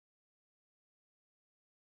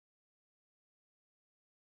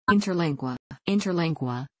Interlingua.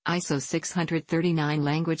 Interlingua, ISO 639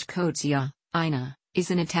 Language Codes IALA,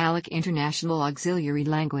 is an Italic International Auxiliary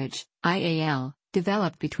Language, IAL,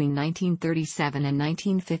 developed between 1937 and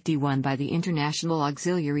 1951 by the International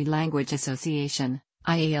Auxiliary Language Association,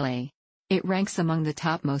 IALA. It ranks among the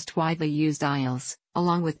top most widely used IALs,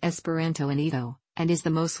 along with Esperanto and Ido, and is the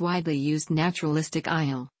most widely used naturalistic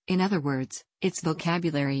IAL. In other words, its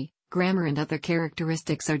vocabulary, grammar and other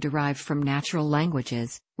characteristics are derived from natural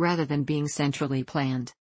languages, rather than being centrally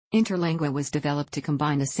planned. Interlingua was developed to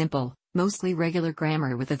combine a simple, mostly regular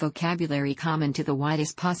grammar with a vocabulary common to the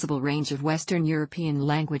widest possible range of Western European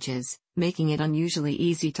languages, making it unusually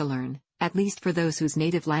easy to learn, at least for those whose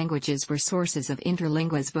native languages were sources of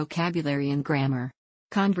Interlingua's vocabulary and grammar.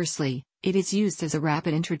 Conversely, it is used as a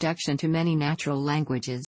rapid introduction to many natural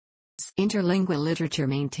languages. Interlingua literature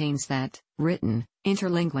maintains that, written,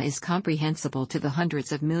 Interlingua is comprehensible to the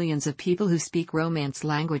hundreds of millions of people who speak Romance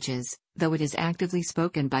languages, though it is actively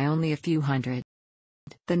spoken by only a few hundred.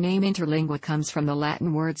 The name Interlingua comes from the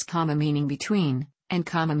Latin words comma meaning between, and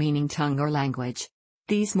comma meaning tongue or language.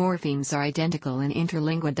 These morphemes are identical in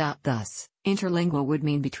Interlingua. Thus, Interlingua would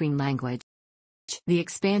mean between language. The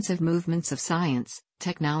expansive movements of science,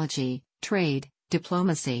 technology, trade,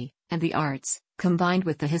 diplomacy, and the arts, combined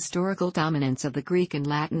with the historical dominance of the Greek and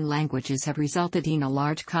Latin languages, have resulted in a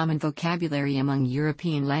large common vocabulary among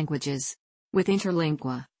European languages. With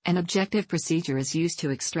Interlingua, an objective procedure is used to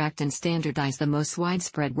extract and standardize the most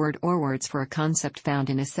widespread word or words for a concept found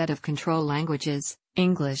in a set of control languages: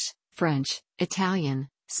 English, French, Italian,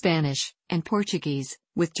 Spanish, and Portuguese,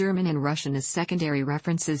 with German and Russian as secondary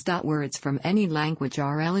references. Words from any language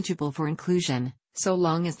are eligible for inclusion, so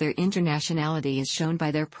long as their internationality is shown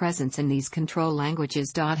by their presence in these control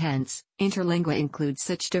languages. Hence, Interlingua includes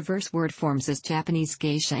such diverse word forms as Japanese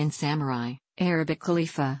geisha and samurai, Arabic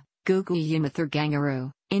khalifa, Gugu or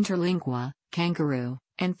gangaru, Interlingua, kangaroo,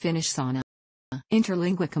 and Finnish sauna.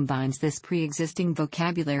 Interlingua combines this pre-existing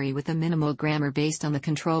vocabulary with a minimal grammar based on the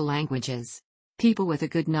control languages. People with a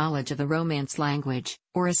good knowledge of the Romance language,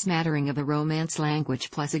 or a smattering of the Romance language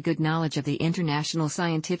plus a good knowledge of the international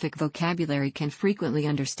scientific vocabulary, can frequently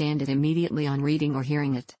understand it immediately on reading or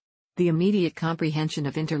hearing it. The immediate comprehension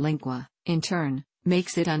of Interlingua, in turn,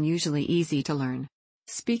 makes it unusually easy to learn.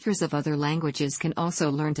 Speakers of other languages can also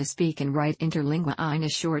learn to speak and write Interlingua in a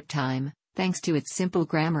short time, thanks to its simple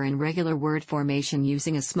grammar and regular word formation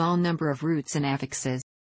using a small number of roots and affixes.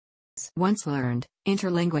 Once learned,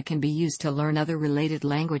 Interlingua can be used to learn other related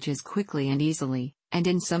languages quickly and easily, and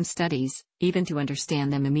in some studies, even to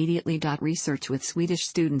understand them immediately. Research with Swedish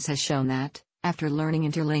students has shown that, after learning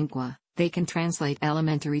Interlingua, they can translate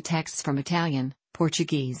elementary texts from Italian,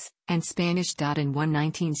 Portuguese, and Spanish. In one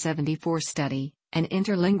 1974 study, an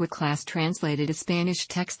Interlingua class translated a Spanish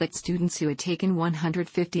text that students who had taken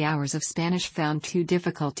 150 hours of Spanish found too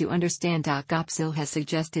difficult to understand. Gopsil has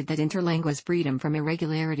suggested that Interlingua's freedom from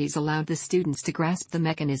irregularities allowed the students to grasp the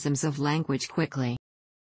mechanisms of language quickly.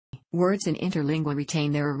 Words in Interlingua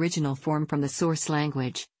retain their original form from the source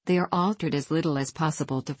language. They are altered as little as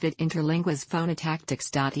possible to fit Interlingua's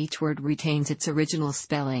phonotactics. Each word retains its original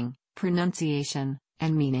spelling, pronunciation,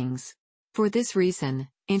 and meanings. For this reason,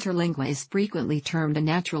 Interlingua is frequently termed a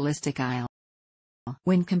naturalistic IAL.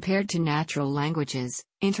 When compared to natural languages,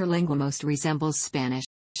 Interlingua most resembles Spanish.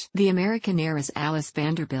 The American heiress Alice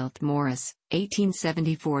Vanderbilt Morris,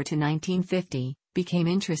 1874–1950, became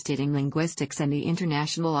interested in linguistics and the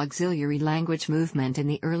international auxiliary language movement in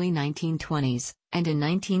the early 1920s, and in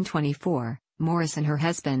 1924, Morris and her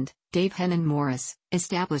husband, Dave Hennon Morris,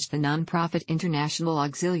 established the non-profit International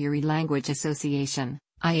Auxiliary Language Association,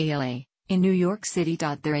 IALA, in New York City.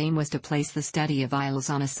 Their aim was to place the study of IALs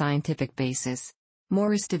on a scientific basis.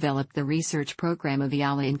 Morris developed the research program of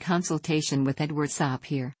IALA in consultation with Edward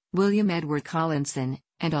Sapir, William Edward Collinson,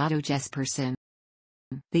 and Otto Jesperson.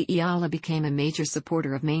 The IALA became a major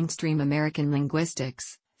supporter of mainstream American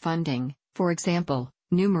linguistics, funding, for example,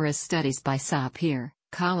 numerous studies by Sapir,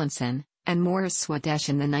 Collinson, and Morris Swadesh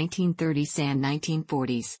in the 1930s and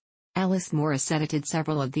 1940s. Alice Morris edited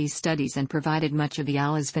several of these studies and provided much of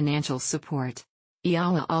IALA's financial support.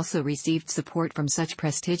 IALA also received support from such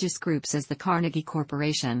prestigious groups as the Carnegie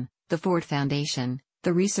Corporation, the Ford Foundation,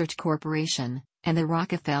 the Research Corporation, and the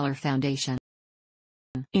Rockefeller Foundation.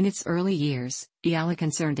 In its early years, IALA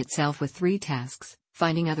concerned itself with three tasks: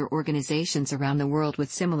 finding other organizations around the world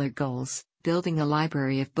with similar goals, building a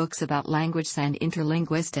library of books about language and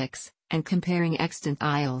interlinguistics, and comparing extant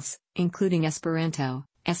IALs, including Esperanto,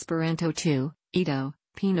 Esperanto II, Ido,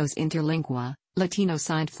 Pino's Interlingua, Latino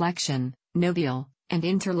Signed Flexion, Novial, and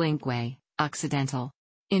Interlingue, Occidental.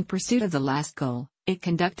 In pursuit of the last goal, It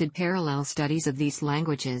conducted parallel studies of these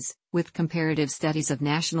languages, with comparative studies of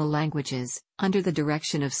national languages, under the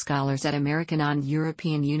direction of scholars at American and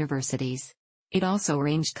European universities. It also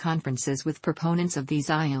arranged conferences with proponents of these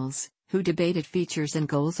IALs, who debated features and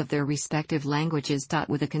goals of their respective languages.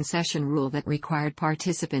 With a concession rule that required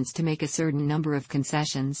participants to make a certain number of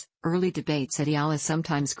concessions, early debates at IALA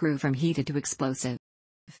sometimes grew from heated to explosive.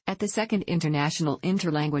 At the Second International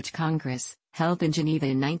Interlanguage Congress, held in Geneva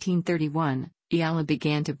in 1931, IALA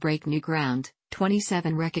began to break new ground.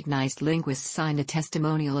 27 recognized linguists signed a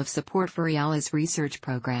testimonial of support for IALA's research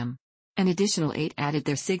program. An additional 8 added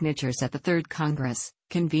their signatures at the Third Congress,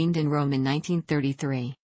 convened in Rome in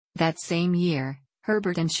 1933. That same year,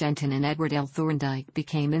 Herbert N. Shenton and Edward L. Thorndike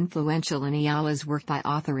became influential in IALA's work by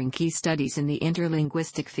authoring key studies in the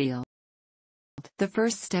interlinguistic field. The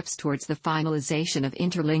first steps towards the finalization of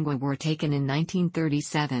Interlingua were taken in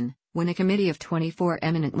 1937, when a committee of 24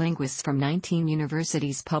 eminent linguists from 19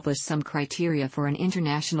 universities published some criteria for an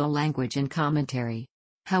international language and commentary.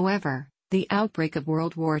 However, the outbreak of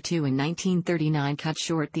World War II in 1939 cut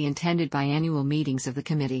short the intended biannual meetings of the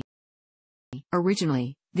committee.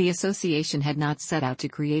 Originally, the association had not set out to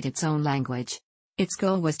create its own language. Its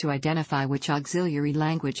goal was to identify which auxiliary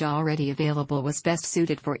language already available was best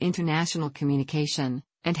suited for international communication,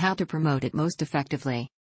 and how to promote it most effectively.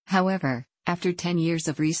 However, after 10 years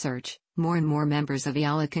of research, more and more members of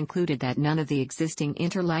IALA concluded that none of the existing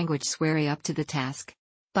interlanguages were up to the task.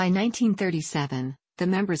 By 1937, the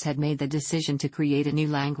members had made the decision to create a new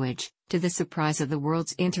language, to the surprise of the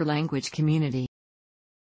world's interlanguage community.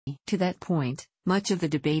 To that point, much of the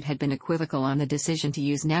debate had been equivocal on the decision to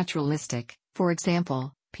use naturalistic, for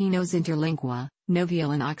example, Pinot's Interlingua,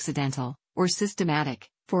 Novial and Occidental, or systematic,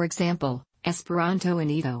 for example, Esperanto and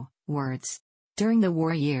Ido, words. During the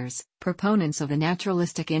war years, proponents of the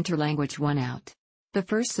naturalistic interlanguage won out. The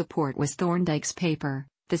first support was Thorndike's paper,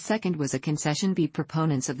 the second was a concession by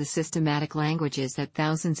proponents of the systematic languages that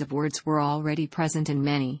thousands of words were already present in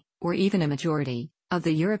many, or even a majority, of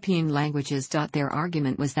the European languages. Their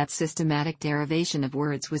argument was that systematic derivation of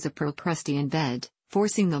words was a Procrustean bed,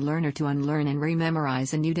 forcing the learner to unlearn and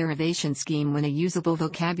rememorize a new derivation scheme when a usable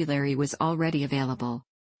vocabulary was already available.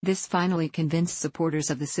 This finally convinced supporters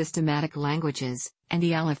of the systematic languages, and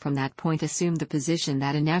IALA from that point assumed the position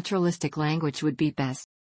that a naturalistic language would be best.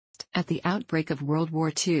 At the outbreak of World War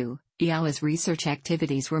II, IALA's research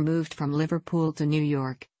activities were moved from Liverpool to New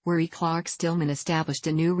York, where E. Clark Stillman established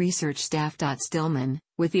a new research staff. Stillman,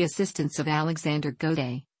 with the assistance of Alexander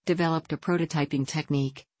Godet, developed a prototyping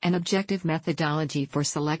technique, an objective methodology for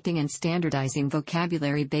selecting and standardizing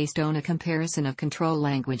vocabulary based on a comparison of control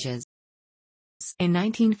languages. In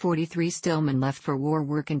 1943, Stillman left for war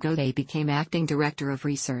work and Godet became acting director of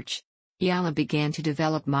research. IALA began to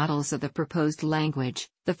develop models of the proposed language,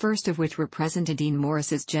 the first of which were present in Dean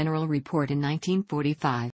Morris's General Report in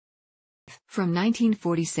 1945. From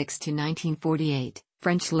 1946 to 1948,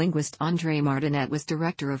 French linguist André Martinet was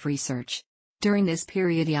director of research. During this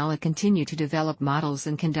period, IALA continued to develop models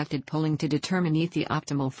and conducted polling to determine the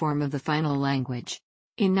optimal form of the final language.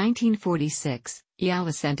 In 1946,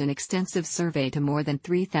 IALA sent an extensive survey to more than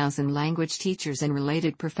 3,000 language teachers and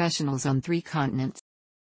related professionals on 3 continents.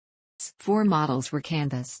 4 models were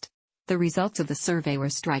canvassed. The results of the survey were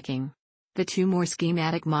striking. The 2 more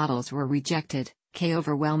schematic models were rejected,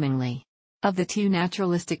 overwhelmingly. Of the 2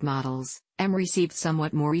 naturalistic models, M received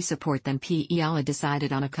somewhat more support than P. IALA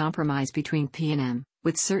decided on a compromise between P and M,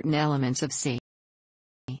 with certain elements of C.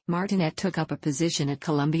 Martinet took up a position at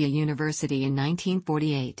Columbia University in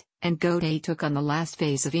 1948, and Godet took on the last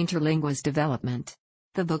phase of Interlingua's development.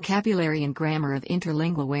 The vocabulary and grammar of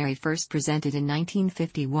Interlingua were first presented in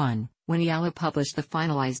 1951, when IALA published the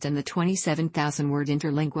finalized and the 27,000-word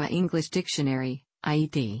Interlingua English Dictionary,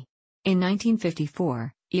 IED. In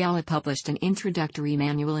 1954, IALA published an introductory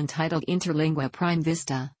manual entitled Interlingua Prime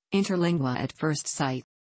Vista, Interlingua at First Sight.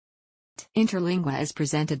 Interlingua as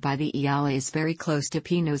presented by the IALA is very close to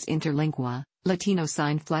Pinot's Interlingua, Latino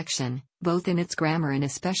sign flexion, both in its grammar and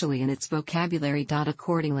especially in its vocabulary.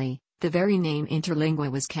 Accordingly, the very name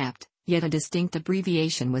Interlingua was kept, yet a distinct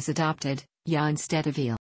abbreviation was adopted, IA instead of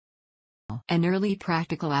IAL. An early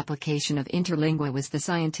practical application of Interlingua was the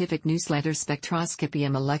scientific newsletter Spectroscopia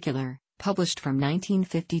Molecular, published from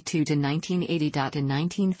 1952 to 1980. In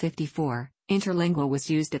 1954, Interlingua was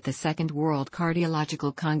used at the Second World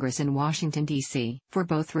Cardiological Congress in Washington, D.C., for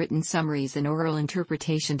both written summaries and oral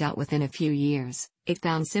interpretation. Within a few years, it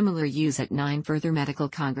found similar use at 9 further medical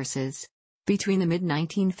congresses. Between the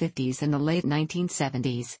mid-1950s and the late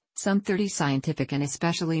 1970s, some 30 scientific and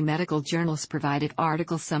especially medical journals provided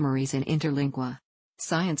article summaries in Interlingua.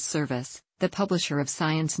 Science Service, the publisher of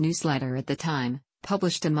Science Newsletter at the time,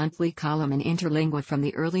 published a monthly column in Interlingua from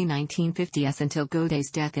the early 1950s until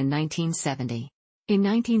Godet's death in 1970. In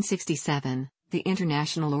 1967, the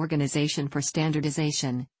International Organization for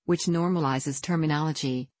Standardization, which normalizes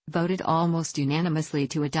terminology, voted almost unanimously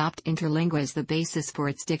to adopt Interlingua as the basis for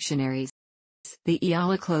its dictionaries. The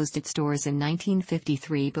IALA closed its doors in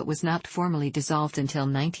 1953 but was not formally dissolved until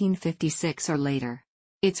 1956 or later.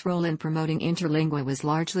 Its role in promoting Interlingua was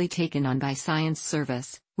largely taken on by Science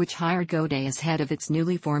Service, which hired Godet as head of its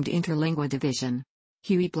newly formed Interlingua division.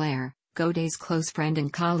 Huey Blair, Godet's close friend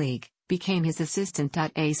and colleague, became his assistant.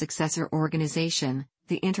 A successor organization,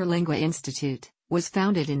 the Interlingua Institute, was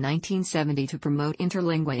founded in 1970 to promote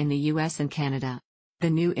Interlingua in the U.S. and Canada. The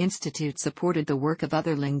new institute supported the work of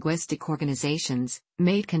other linguistic organizations,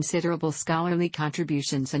 made considerable scholarly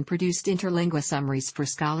contributions and produced Interlingua summaries for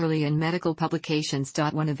scholarly and medical publications.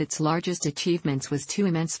 One of its largest achievements was 2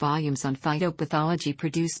 immense volumes on phytopathology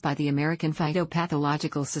produced by the American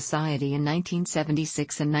Phytopathological Society in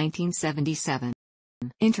 1976 and 1977.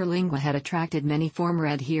 Interlingua had attracted many former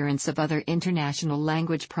adherents of other international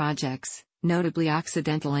language projects, notably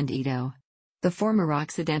Occidental and Ido. The former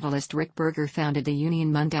Occidentalist Rick Berger founded the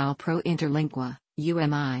Union Mundial pro Interlingua,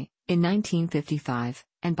 UMI, in 1955,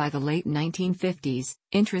 and by the late 1950s,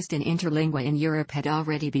 interest in Interlingua in Europe had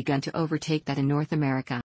already begun to overtake that in North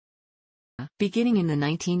America. Beginning in the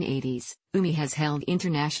 1980s, UMI has held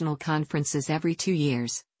international conferences every 2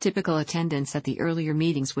 years. Typical attendance at the earlier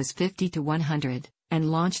meetings was 50 to 100,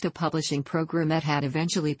 and launched a publishing program that had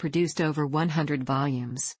eventually produced over 100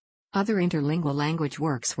 volumes. Other interlingua language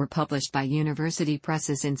works were published by university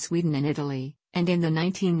presses in Sweden and Italy, and in the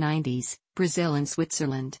 1990s, Brazil and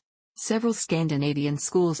Switzerland. Several Scandinavian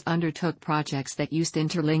schools undertook projects that used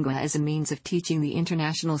Interlingua as a means of teaching the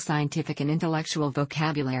international scientific and intellectual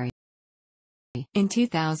vocabulary. In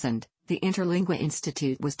 2000, the Interlingua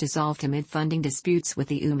Institute was dissolved amid funding disputes with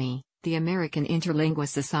the UMI. The American Interlingua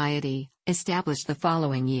Society, established the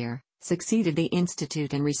following year, succeeded the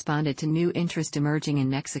institute and responded to new interest emerging in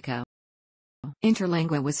Mexico.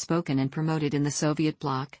 Interlingua was spoken and promoted in the Soviet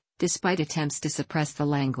bloc, despite attempts to suppress the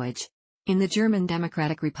language. In the German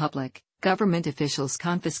Democratic Republic, government officials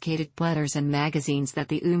confiscated letters and magazines that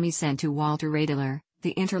the UMI sent to Walter Radler,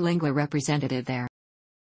 the Interlingua representative there.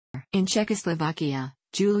 In Czechoslovakia,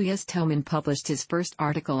 Julius Toman published his first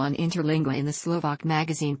article on Interlingua in the Slovak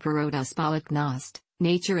magazine Príroda Spoločnosť,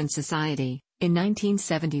 Nature and Society, in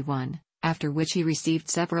 1971, after which he received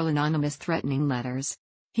several anonymous threatening letters.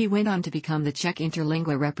 He went on to become the Czech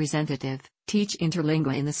Interlingua representative, teach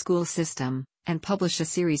Interlingua in the school system, and publish a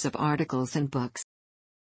series of articles and books.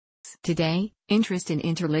 Today, interest in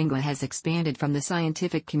Interlingua has expanded from the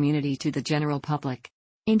scientific community to the general public.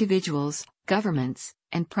 Individuals, governments,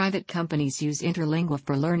 and private companies use Interlingua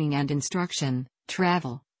for learning and instruction,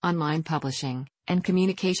 travel, online publishing, and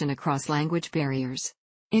communication across language barriers.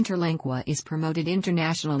 Interlingua is promoted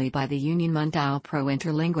internationally by the Union Mundial pro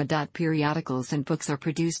Interlingua. Periodicals and books are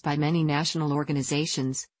produced by many national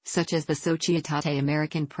organizations, such as the Societate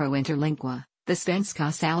American pro Interlingua, the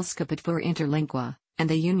Svenska Sällskapet för Interlingua, and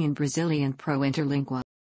the Union Brazilian pro Interlingua.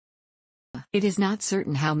 It is not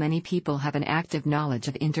certain how many people have an active knowledge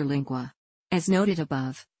of Interlingua. As noted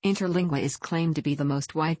above, Interlingua is claimed to be the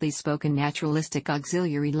most widely spoken naturalistic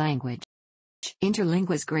auxiliary language.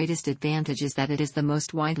 Interlingua's greatest advantage is that it is the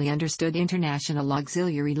most widely understood international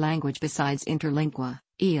auxiliary language besides Interlingua,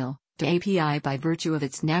 IAL, to API by virtue of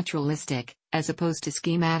its naturalistic, as opposed to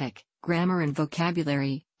schematic, grammar and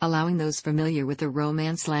vocabulary, allowing those familiar with the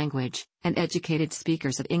Romance language, and educated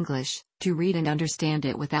speakers of English, to read and understand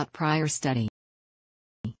it without prior study.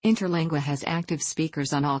 Interlingua has active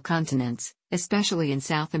speakers on all continents, especially in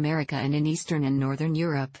South America and in Eastern and Northern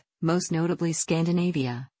Europe, most notably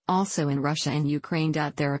Scandinavia, also in Russia and Ukraine.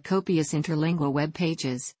 There are copious Interlingua web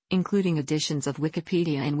pages, including editions of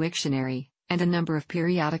Wikipedia and Wiktionary, and a number of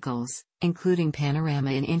periodicals, including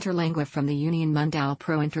Panorama in Interlingua from the Union Mundial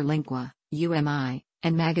pro Interlingua, UMI,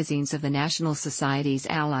 and magazines of the national societies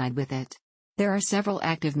allied with it. There are several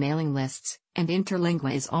active mailing lists, and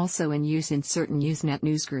Interlingua is also in use in certain Usenet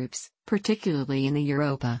newsgroups, particularly in the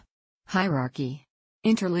Europa hierarchy.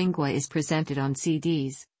 Interlingua is presented on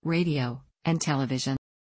CDs, radio, and television.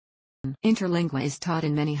 Interlingua is taught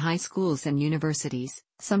in many high schools and universities,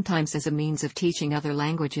 sometimes as a means of teaching other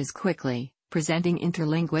languages quickly, presenting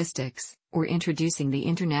interlinguistics, or introducing the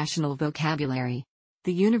international vocabulary.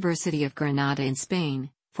 The University of Granada in Spain,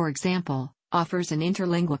 for example, offers an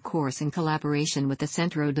Interlingua course in collaboration with the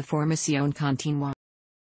Centro de Formación Continua.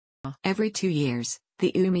 Every 2 years,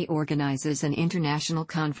 the UMI organizes an international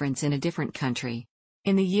conference in a different country.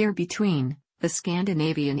 In the year between, The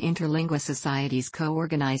Scandinavian Interlingua Societies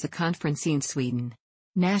co-organize a conference in Sweden.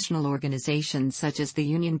 National organizations such as the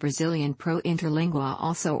Union Brazilian Pro Interlingua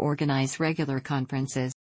also organize regular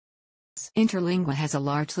conferences. Interlingua has a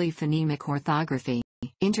largely phonemic orthography.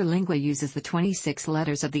 Interlingua uses the 26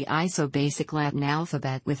 letters of the ISO basic Latin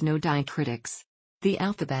alphabet with no diacritics. The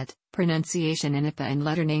alphabet, pronunciation and IPA and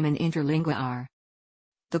letter name in Interlingua are.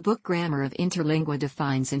 The book Grammar of Interlingua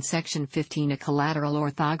defines in section 15 a collateral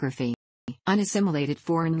orthography. Unassimilated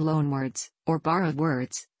foreign loanwords, or borrowed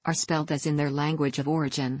words, are spelled as in their language of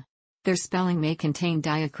origin. Their spelling may contain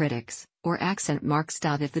diacritics, or accent marks.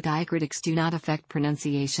 If the diacritics do not affect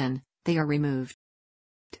pronunciation, they are removed.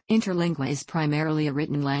 Interlingua is primarily a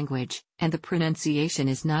written language, and the pronunciation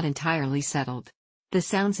is not entirely settled. The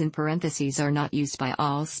sounds in parentheses are not used by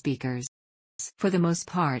all speakers. For the most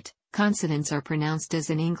part, consonants are pronounced as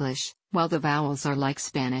in English, while the vowels are like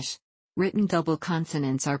Spanish. Written double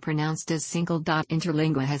consonants are pronounced as single.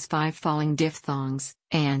 Interlingua has 5 falling diphthongs,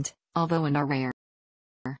 and, although are rare,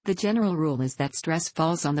 the general rule is that stress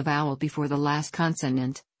falls on the vowel before the last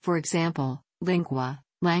consonant. For example, lingua,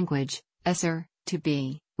 language, esser, to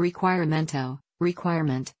be, requiremento,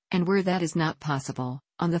 requirement, and where that is not possible,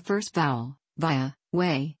 on the first vowel, via,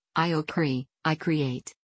 way, I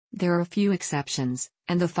create. There are a few exceptions,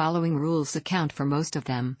 and the following rules account for most of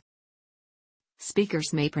them.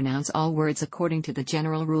 Speakers may pronounce all words according to the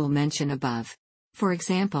general rule mentioned above. For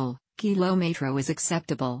example, kilometro is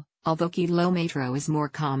acceptable, although kilometro is more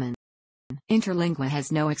common. Interlingua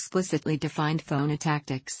has no explicitly defined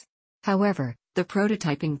phonotactics. However, the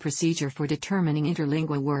prototyping procedure for determining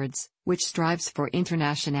interlingua words, which strives for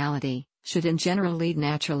internationality, should in general lead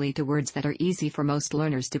naturally to words that are easy for most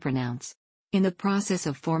learners to pronounce. In the process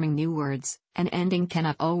of forming new words, an ending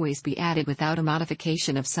cannot always be added without a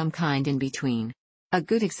modification of some kind in between. A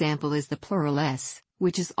good example is the plural s,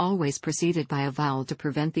 which is always preceded by a vowel to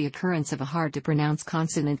prevent the occurrence of a hard-to-pronounce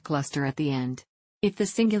consonant cluster at the end. If the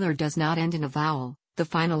singular does not end in a vowel, the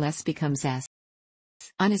final s becomes s.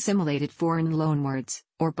 Unassimilated foreign loanwords,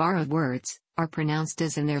 or borrowed words, are pronounced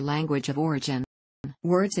as in their language of origin.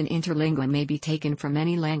 Words in Interlingua may be taken from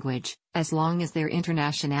any language, as long as their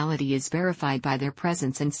internationality is verified by their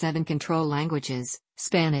presence in 7 control languages: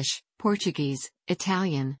 Spanish, Portuguese,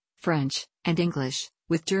 Italian, French, and English,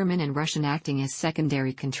 with German and Russian acting as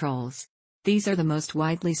secondary controls. These are the most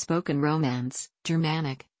widely spoken Romance,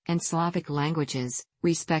 Germanic, and Slavic languages,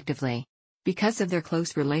 respectively. Because of their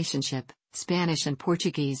close relationship, Spanish and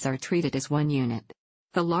Portuguese are treated as one unit.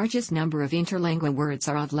 The largest number of interlingua words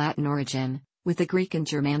are of Latin origin, with the Greek and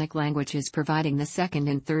Germanic languages providing the second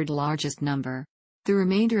and third largest number. The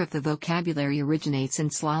remainder of the vocabulary originates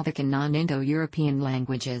in Slavic and non-Indo-European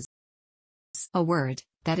languages. A word,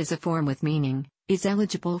 that is a form with meaning, is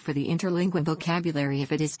eligible for the interlingua vocabulary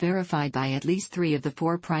if it is verified by at least 3 of the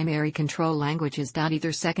 4 primary control languages.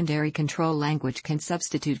 Either secondary control language can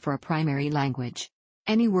substitute for a primary language.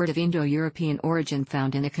 Any word of Indo-European origin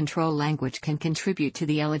found in a control language can contribute to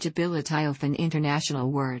the eligibility of an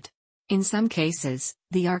international word. In some cases,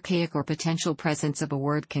 the archaic or potential presence of a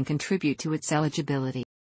word can contribute to its eligibility.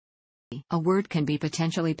 A word can be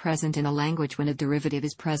potentially present in a language when a derivative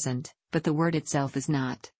is present, but the word itself is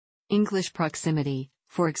not. English proximity,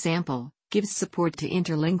 for example, gives support to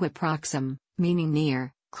interlingua proxim, meaning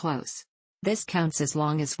near, close. This counts as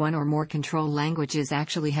long as one or more control languages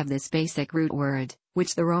actually have this basic root word,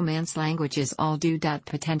 which the Romance languages all do.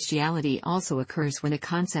 Potentiality also occurs when a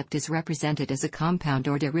concept is represented as a compound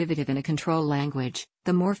or derivative in a control language.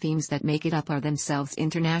 The morphemes that make it up are themselves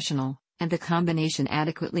international, and the combination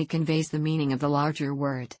adequately conveys the meaning of the larger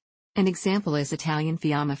word. An example is Italian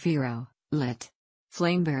fiammifero, lit.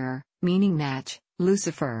 Flamebearer, meaning match,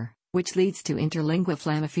 Lucifer, which leads to interlingua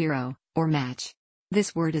flammifero, or match.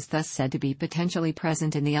 This word is thus said to be potentially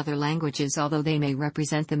present in the other languages, although they may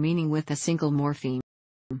represent the meaning with a single morpheme.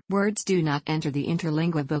 Words do not enter the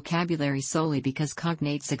interlingua vocabulary solely because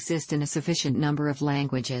cognates exist in a sufficient number of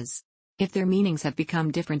languages. If their meanings have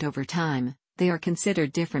become different over time, they are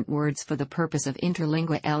considered different words for the purpose of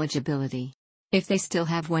interlingua eligibility. If they still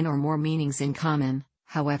have one or more meanings in common,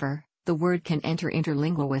 however, the word can enter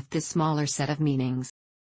interlingua with this smaller set of meanings.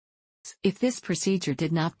 If this procedure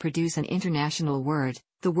did not produce an international word,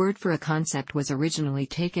 the word for a concept was originally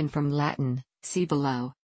taken from Latin, see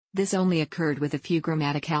below. This only occurred with a few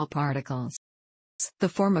grammatical particles. The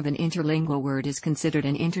form of an interlingual word is considered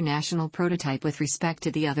an international prototype with respect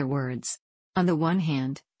to the other words. On the one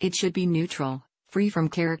hand, it should be neutral, free from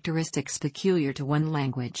characteristics peculiar to one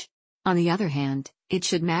language. On the other hand, it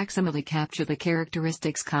should maximally capture the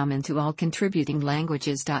characteristics common to all contributing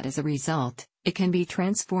languages. As a result, It can be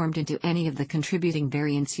transformed into any of the contributing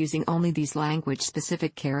variants using only these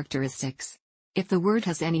language-specific characteristics. If the word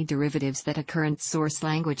has any derivatives that occur in source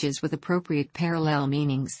languages with appropriate parallel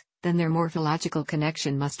meanings, then their morphological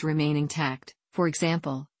connection must remain intact. For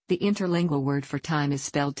example, the interlingual word for time is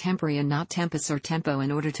spelled tempori and not tempus or tempo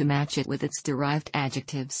in order to match it with its derived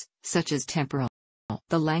adjectives, such as temporal.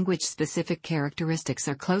 The language-specific characteristics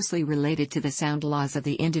are closely related to the sound laws of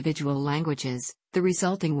the individual languages. The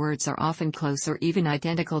resulting words are often close or even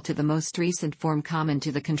identical to the most recent form common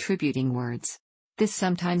to the contributing words. This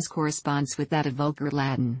sometimes corresponds with that of Vulgar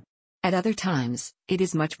Latin. At other times, it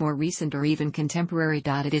is much more recent or even contemporary.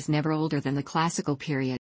 It is never older than the classical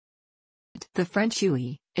period. The French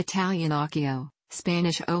ui, Italian occhio,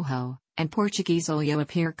 Spanish ojo, and Portuguese olho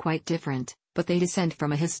appear quite different, but they descend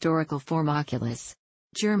from a historical form oculus.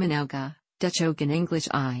 German Auge, Dutch Augen, English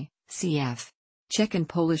eye, cf. Czech and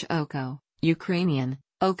Polish oko, Ukrainian,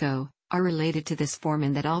 oko, are related to this form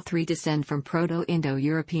in that all three descend from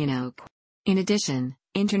Proto-Indo-European oak. In addition,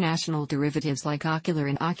 international derivatives like ocular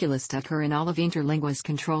and oculist occur in all of Interlingua's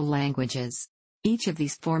control languages. Each of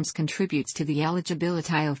these forms contributes to the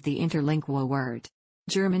eligibility of the interlingual word.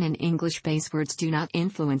 German and English base words do not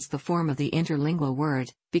influence the form of the interlingual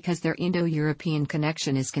word, because their Indo-European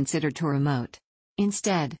connection is considered too remote.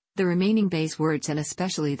 Instead, the remaining base words and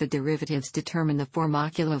especially the derivatives determine the form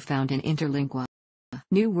oculo found in Interlingua.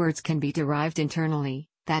 New words can be derived internally,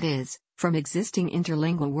 that is, from existing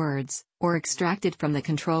interlingual words, or extracted from the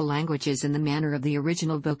control languages in the manner of the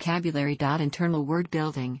original vocabulary. Internal word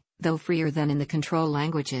building, though freer than in the control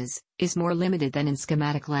languages, is more limited than in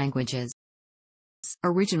schematic languages.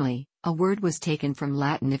 Originally, a word was taken from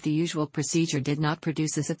Latin if the usual procedure did not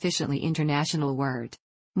produce a sufficiently international word.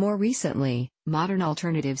 More recently, modern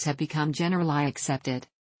alternatives have become generally accepted.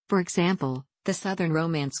 For example, the Southern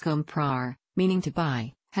Romance comprar, meaning to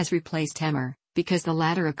buy, has replaced temor, because the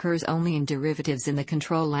latter occurs only in derivatives in the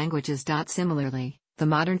control languages. Similarly, the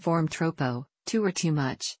modern form tropo, too or too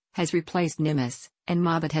much, has replaced nimis, and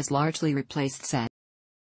mobit has largely replaced sed.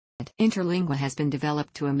 Interlingua has been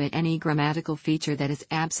developed to omit any grammatical feature that is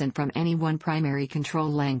absent from any one primary control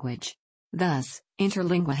language. Thus,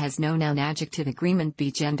 Interlingua has no noun-adjective agreement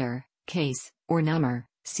be gender, case, or number,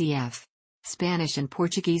 cf. Spanish and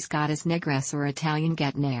Portuguese gatas negras or Italian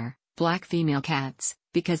gatner, black female cats,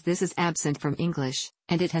 because this is absent from English,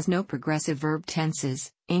 and it has no progressive verb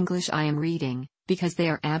tenses, English I am reading, because they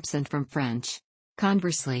are absent from French.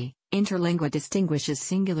 Conversely, Interlingua distinguishes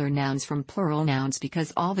singular nouns from plural nouns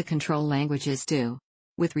because all the control languages do.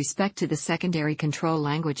 With respect to the secondary control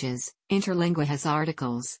languages, Interlingua has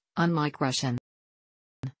articles, unlike Russian.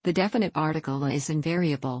 The definite article is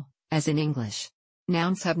invariable, as in English.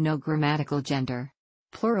 Nouns have no grammatical gender.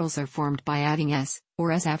 Plurals are formed by adding s,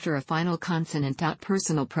 or s after a final consonant.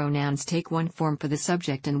 Personal pronouns take one form for the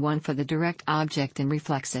subject and one for the direct object and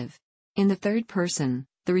reflexive. In the third person,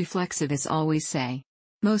 the reflexive is always se.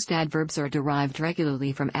 Most adverbs are derived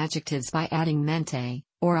regularly from adjectives by adding mente,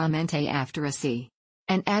 or a mente after a c.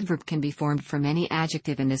 An adverb can be formed from any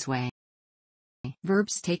adjective in this way.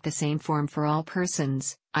 Verbs take the same form for all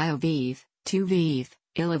persons: I vive, tu vive,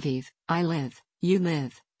 il vive, I live, you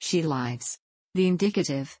live, she lives. The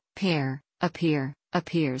indicative, pair, appear,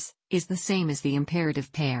 appears, is the same as the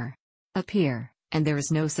imperative pair. Appear, and there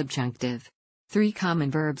is no subjunctive. Three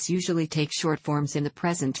common verbs usually take short forms in the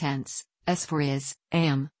present tense: s for is,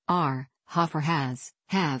 am, are, ha for has,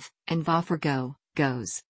 have, and va for go, goes.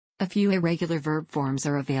 A few irregular verb forms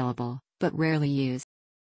are available, but rarely used.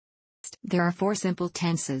 There are four simple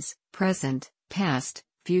tenses: present, past,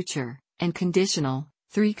 future, and conditional,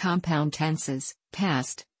 three compound tenses: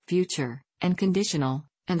 past, future, and conditional,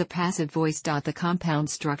 and the passive voice. The compound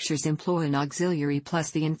structures employ an auxiliary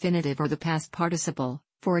plus the infinitive or the past participle.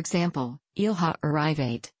 For example, il ha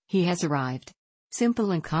arrivate, he has arrived.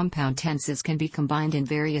 Simple and compound tenses can be combined in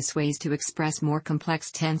various ways to express more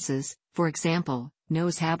complex tenses. For example,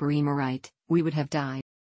 nos haberíamos, we would have died.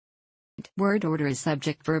 Word order is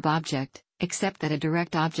subject-verb-object, except that a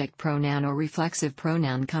direct object pronoun or reflexive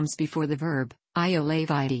pronoun comes before the verb. Io le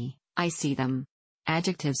vidi, I see them.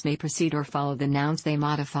 Adjectives may precede or follow the nouns they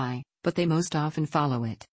modify, but they most often follow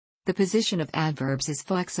it. The position of adverbs is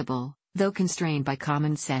flexible, though constrained by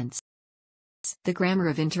common sense. The grammar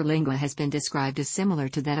of Interlingua has been described as similar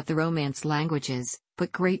to that of the Romance languages,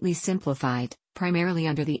 but greatly simplified, primarily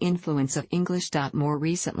under the influence of English. More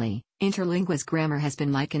recently, Interlingua's grammar has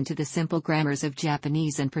been likened to the simple grammars of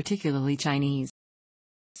Japanese and particularly Chinese.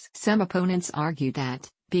 Some opponents argue that,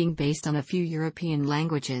 being based on a few European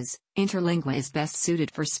languages, Interlingua is best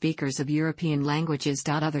suited for speakers of European languages.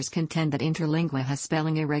 Others contend that Interlingua has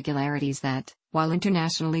spelling irregularities that, while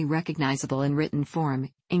internationally recognizable in written form,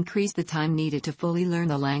 increase the time needed to fully learn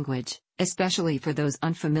the language, especially for those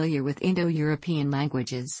unfamiliar with Indo-European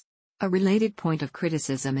languages. A related point of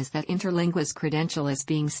criticism is that Interlingua's credential as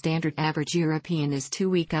being standard average European is too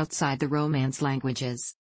weak outside the Romance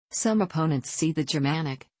languages. Some opponents see the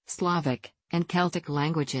Germanic, Slavic, and Celtic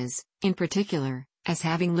languages, in particular, as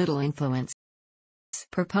having little influence.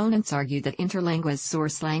 Proponents argue that Interlingua's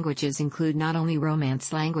source languages include not only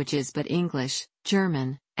Romance languages but English,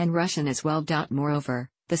 German, and Russian as well. Moreover,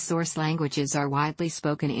 the source languages are widely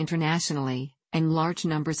spoken internationally, and large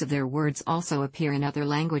numbers of their words also appear in other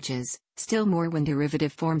languages, still more when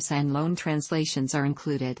derivative forms and loan translations are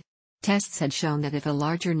included. Tests had shown that if a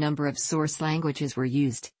larger number of source languages were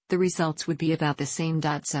used, the results would be about the same.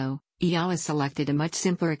 So, IALA selected a much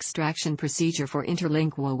simpler extraction procedure for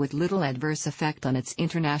Interlingua with little adverse effect on its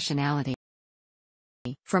internationality.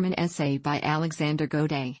 From an essay by Alexander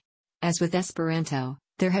Godet. As with Esperanto,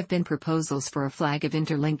 there have been proposals for a flag of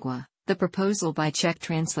Interlingua. The proposal by Czech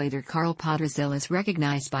translator Karl Podrazil is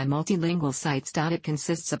recognized by multilingual sites. It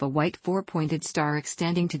consists of a white four-pointed star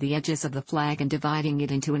extending to the edges of the flag and dividing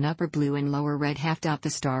it into an upper blue and lower red half. The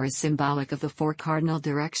star is symbolic of the four cardinal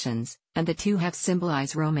directions, and the two halves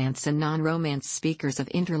symbolize Romance and non-Romance speakers of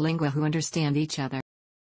Interlingua who understand each other.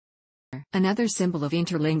 Another symbol of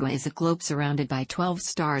Interlingua is a globe surrounded by 12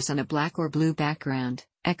 stars on a black or blue background,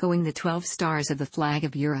 echoing the 12 stars of the flag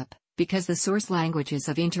of Europe, because the source languages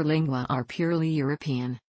of Interlingua are purely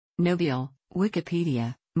European. Nobile,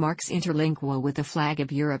 Wikipedia, marks Interlingua with the flag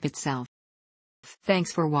of Europe itself.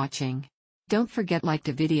 Thanks for watching. Don't forget like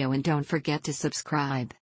the video and don't forget to subscribe.